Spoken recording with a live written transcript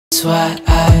That's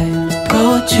why I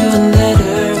wrote you a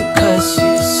letter, 'cause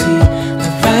you see,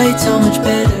 I write so much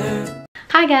better.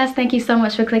 Hi guys, thank you so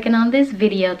much for clicking on this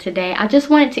video today. I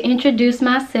just wanted to introduce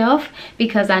myself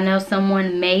because I know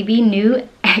someone may be new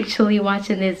actually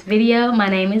watching this video. My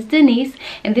name is Denise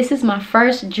and this is my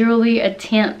first jewelry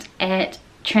attempt at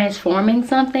transforming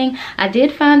something. I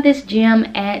did find this gem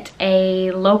at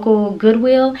a local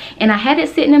Goodwill and I had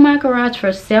it sitting in my garage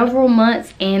for several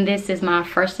months, and this is my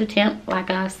first attempt,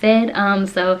 like I said.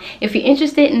 So if you're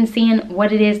interested in seeing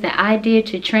what it is that I did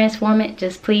to transform it,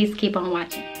 just please keep on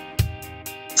watching.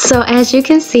 So as you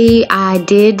can see, I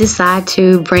did decide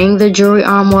to bring the jewelry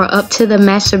armoire up to the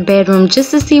master bedroom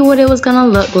just to see what it was gonna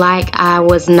look like. I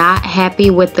was not happy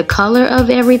with the color of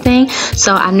everything,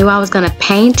 so I knew I was gonna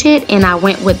paint it, and I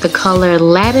went with the color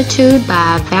Latitude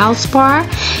by Valspar.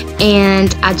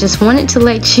 And I just wanted to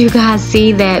let you guys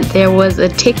see that there was a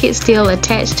ticket still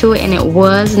attached to it, and it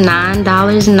was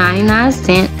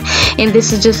 $9.99. And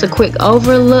this is just a quick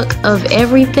overlook of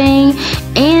everything.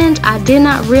 And I did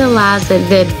not realize that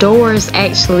the doors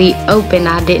actually open.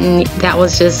 That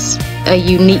was just a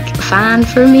unique find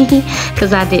for me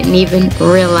because I didn't even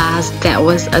realize that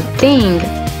was a thing.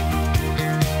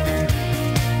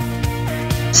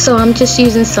 So I'm just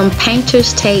using some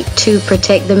painter's tape to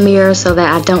protect the mirror so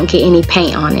that I don't get any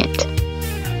paint on it.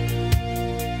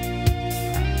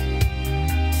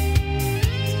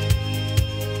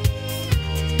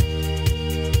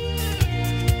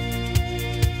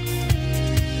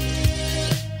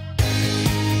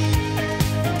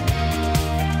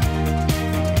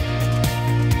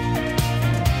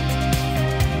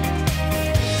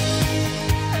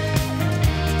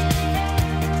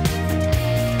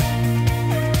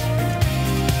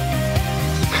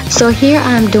 So here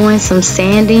I'm doing some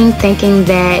sanding, thinking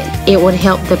that it would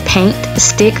help the paint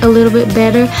stick a little bit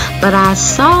better, but I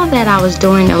saw that I was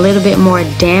doing a little bit more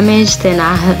damage than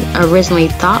I had originally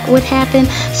thought would happen,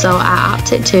 so I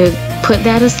opted to put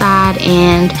that aside,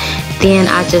 and then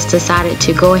I just decided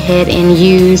to go ahead and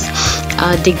use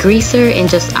a degreaser,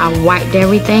 and I wiped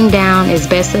everything down as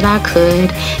best that I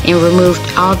could and removed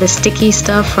all the sticky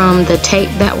stuff from the tape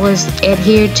that was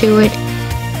adhered to it.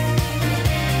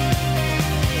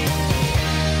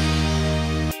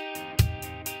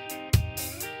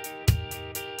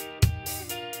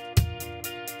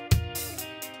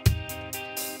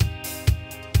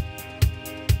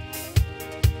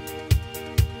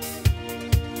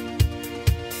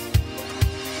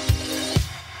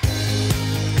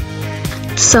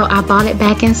 So I brought it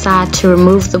back inside to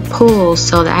remove the pulls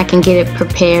so that I can get it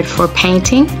prepared for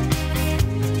painting.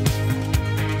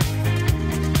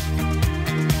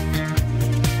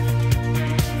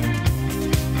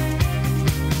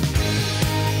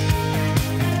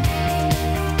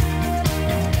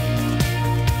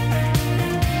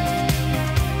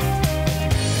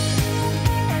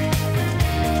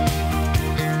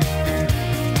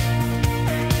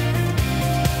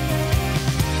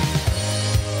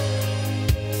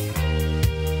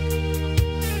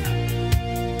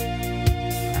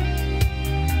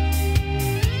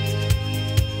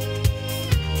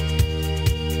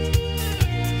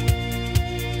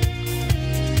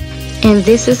 And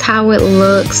this is how it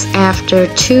looks after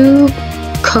 2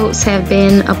 coats have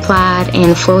been applied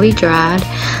and fully dried.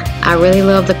 I really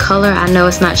love the color. I know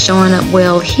it's not showing up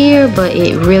well here, but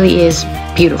it really is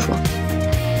beautiful.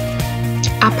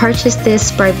 I purchased this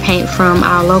spray paint from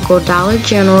our local Dollar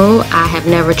General. I have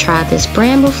never tried this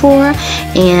brand before,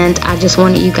 and I just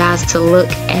wanted you guys to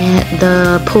look at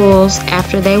the pulls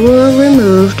after they were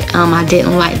removed. I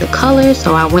didn't like the color,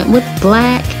 so I went with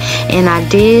black, and I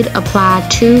did apply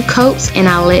 2 coats and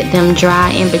I let them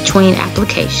dry in between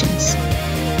applications.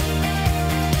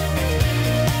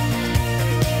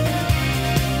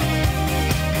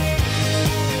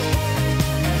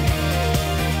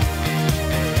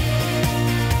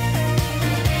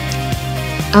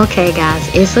 Okay guys,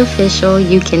 it's official.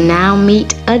 You can now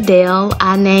meet Adele.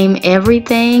 I name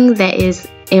everything that is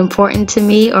important to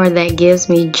me or that gives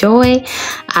me joy.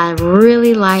 I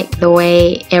really like the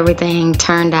way everything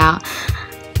turned out.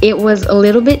 It was a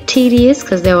little bit tedious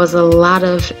because there was a lot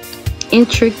of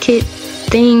intricate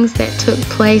things that took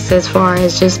place as far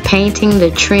as just painting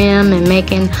the trim and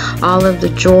making all of the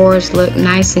drawers look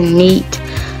nice and neat.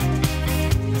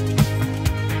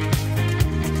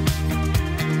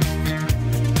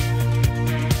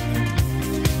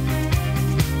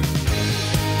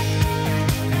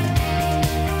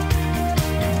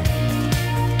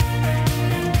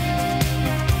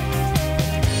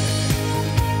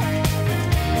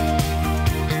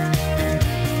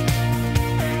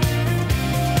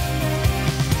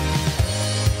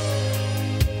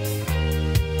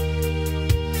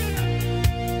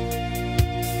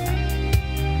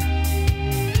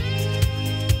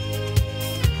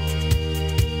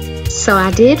 So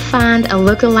I did find a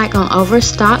lookalike on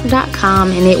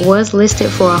overstock.com, and it was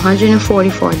listed for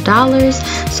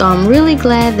 $144. So I'm really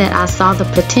glad that I saw the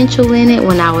potential in it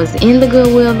when I was in the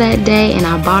Goodwill that day, and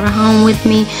I brought it home with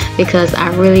me because I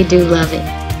really do love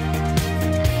it.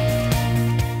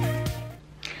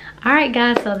 Alright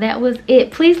guys, so that was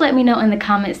it. Please let me know in the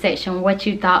comment section what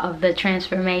you thought of the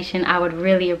transformation. I would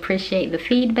really appreciate the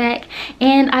feedback,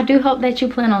 and I do hope that you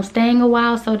plan on staying a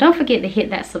while. So don't forget to hit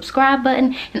that subscribe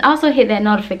button and also hit that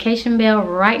notification bell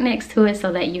right next to it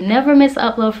so that you never miss an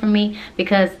upload from me,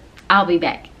 because I'll be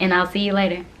back, and I'll see you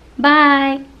later.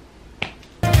 Bye!